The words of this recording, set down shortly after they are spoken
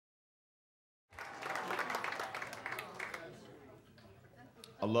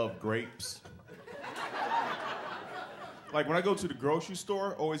I love grapes. Like when I go to the grocery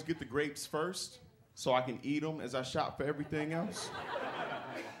store, I always get the grapes first so I can eat them as I shop for everything else.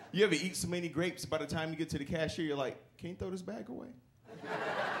 You ever eat so many grapes, by the time you get to the cashier, you're like, can you throw this bag away?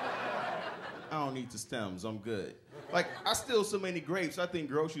 I don't need the stems, I'm good. Like, I steal so many grapes, I think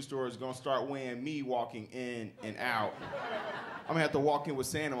grocery stores are gonna start weighing me walking in and out. I'm gonna have to walk in with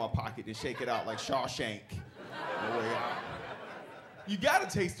sand in my pocket and shake it out like Shawshank on the way out. You gotta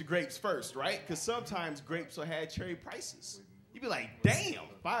taste the grapes first, right? Because sometimes grapes will have cherry prices. You'd be like, damn,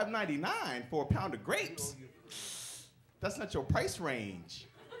 $5.99 for a pound of grapes. That's not your price range,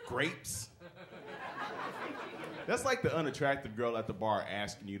 grapes. That's like the unattractive girl at the bar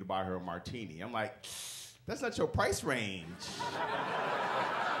asking you to buy her a martini. I'm like, that's not your price range.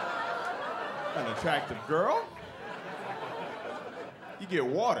 Unattractive girl. You get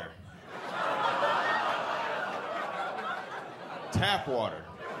water. Tap water.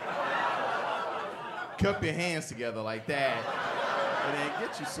 Cup your hands together like that and then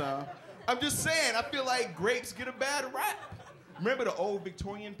get you some. I'm just saying, I feel like grapes get a bad rap. Remember the old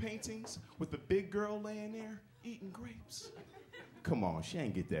Victorian paintings with the big girl laying there eating grapes? Come on, she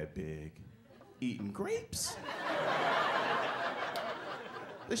ain't get that big. Eating grapes?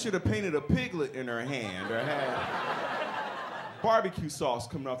 They should have painted a piglet in her hand or had barbecue sauce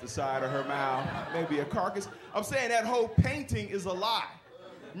coming off the side of her mouth, maybe a carcass. I'm saying that whole painting is a lie.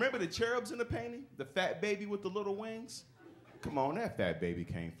 Remember the cherubs in the painting? The fat baby with the little wings? Come on, that fat baby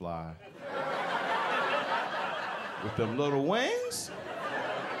can't fly. With them little wings?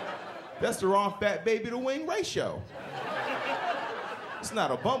 That's the wrong fat baby to wing ratio. It's not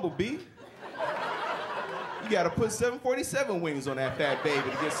a bumblebee. You gotta put 747 wings on that fat baby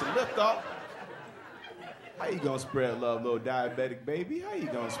to get some lift off. How you gonna spread love, little diabetic baby? How you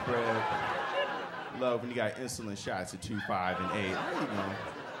gonna spread love when you got insulin shots at 2, 5, and 8? How you gonna?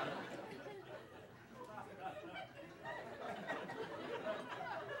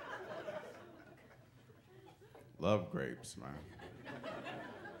 Love grapes, man.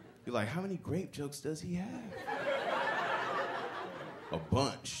 You're like, how many grape jokes does he have? A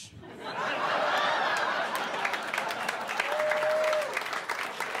bunch.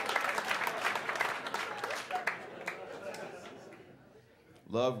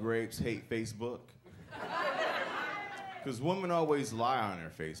 Love grapes, hate Facebook. Because women always lie on their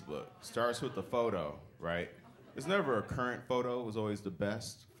Facebook. Starts with the photo, right? It's never a current photo, it was always the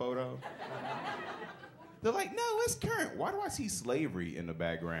best photo. They're like, no, it's current. Why do I see slavery in the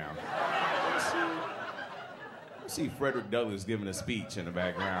background? I see Frederick Douglass giving a speech in the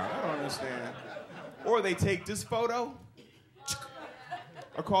background. I don't understand. Or they take this photo.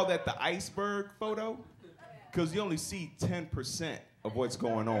 I call that the iceberg photo, because you only see 10% of what's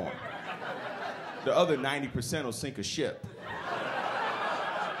going on. The other 90% will sink a ship.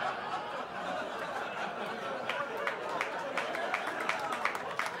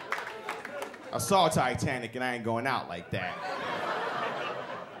 I saw Titanic and I ain't going out like that.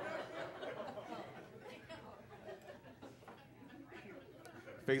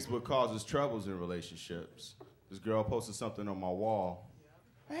 Facebook causes troubles in relationships. This girl posted something on my wall.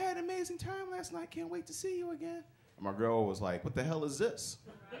 I had an amazing time last night, can't wait to see you again. And my girl was like, what the hell is this?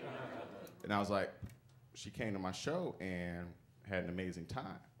 And I was like, she came to my show and had an amazing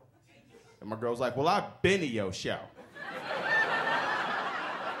time. And my girl was like, well, I've been to your show.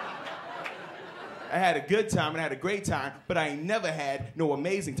 I had a good time and I had a great time, but I ain't never had no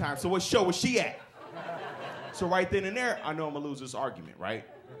amazing time. So what show was she at? So right then and there, I know I'm gonna lose this argument, right?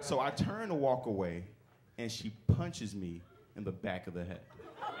 So I turn to walk away and she punches me in the back of the head.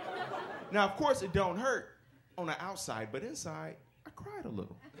 Now, of course, it don't hurt on the outside, but inside, I cried a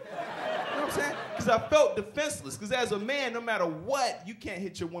little. You know what I'm saying? Because I felt defenseless. Because as a man, no matter what, you can't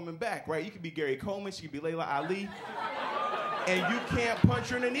hit your woman back, right? You could be Gary Coleman, she could be Layla Ali, and you can't punch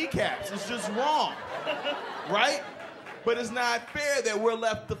her in the kneecaps. It's just wrong, right? But it's not fair that we're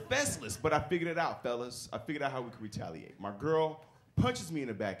left defenseless. But I figured it out, fellas. I figured out how we could retaliate. My girl punches me in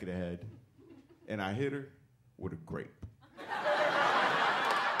the back of the head, and I hit her with a grape.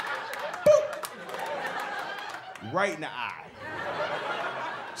 Right in the eye.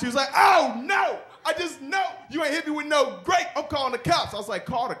 She was like, oh no, I just know you ain't hit me with no grape. I'm calling the cops. I was like,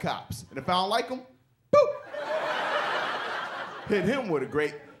 call the cops. And if I don't like them, boop. Hit him with a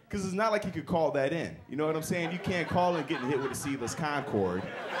grape, because it's not like you could call that in. You know what I'm saying? You can't call in getting hit with a seedless Concord.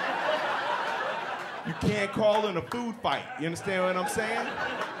 You can't call in a food fight. You understand what I'm saying?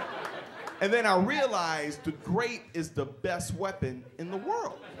 And then I realized the grape is the best weapon in the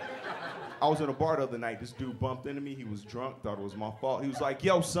world. I was in a bar the other night. This dude bumped into me. He was drunk, thought it was my fault. He was like,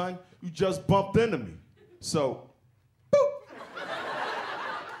 yo, son, you just bumped into me. So, boop.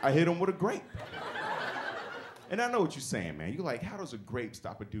 I hit him with a grape. And I know what you're saying, man. You're like, how does a grape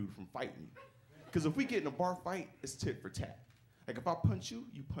stop a dude from fighting you? Because if we get in a bar fight, it's tit for tat. Like if I punch you,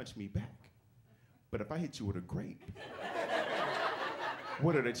 you punch me back. But if I hit you with a grape,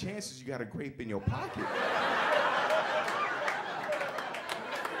 what are the chances you got a grape in your pocket?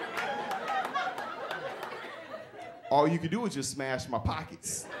 All you can do is just smash my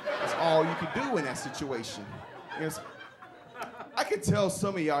pockets. That's all you can do in that situation. I can tell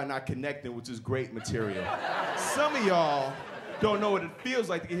some of y'all are not connecting with this great material. Some of y'all don't know what it feels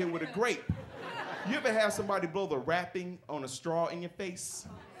like to get hit with a grape. You ever have somebody blow the wrapping on a straw in your face?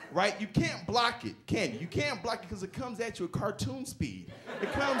 Right? You can't block it, can you? You can't block it because it comes at you at cartoon speed.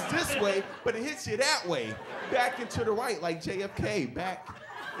 It comes this way, but it hits you that way. Back and to the right, like JFK, back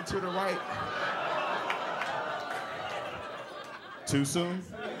and to the right. Too soon?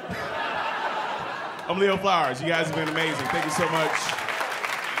 I'm Leo Flowers. You guys have been amazing. Thank you so much.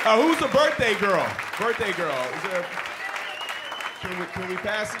 Who's the birthday girl? Birthday girl. Is there? Can we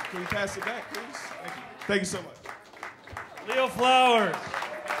pass it? Can we pass it back, please? Thank you. Thank you so much. Leo Flowers.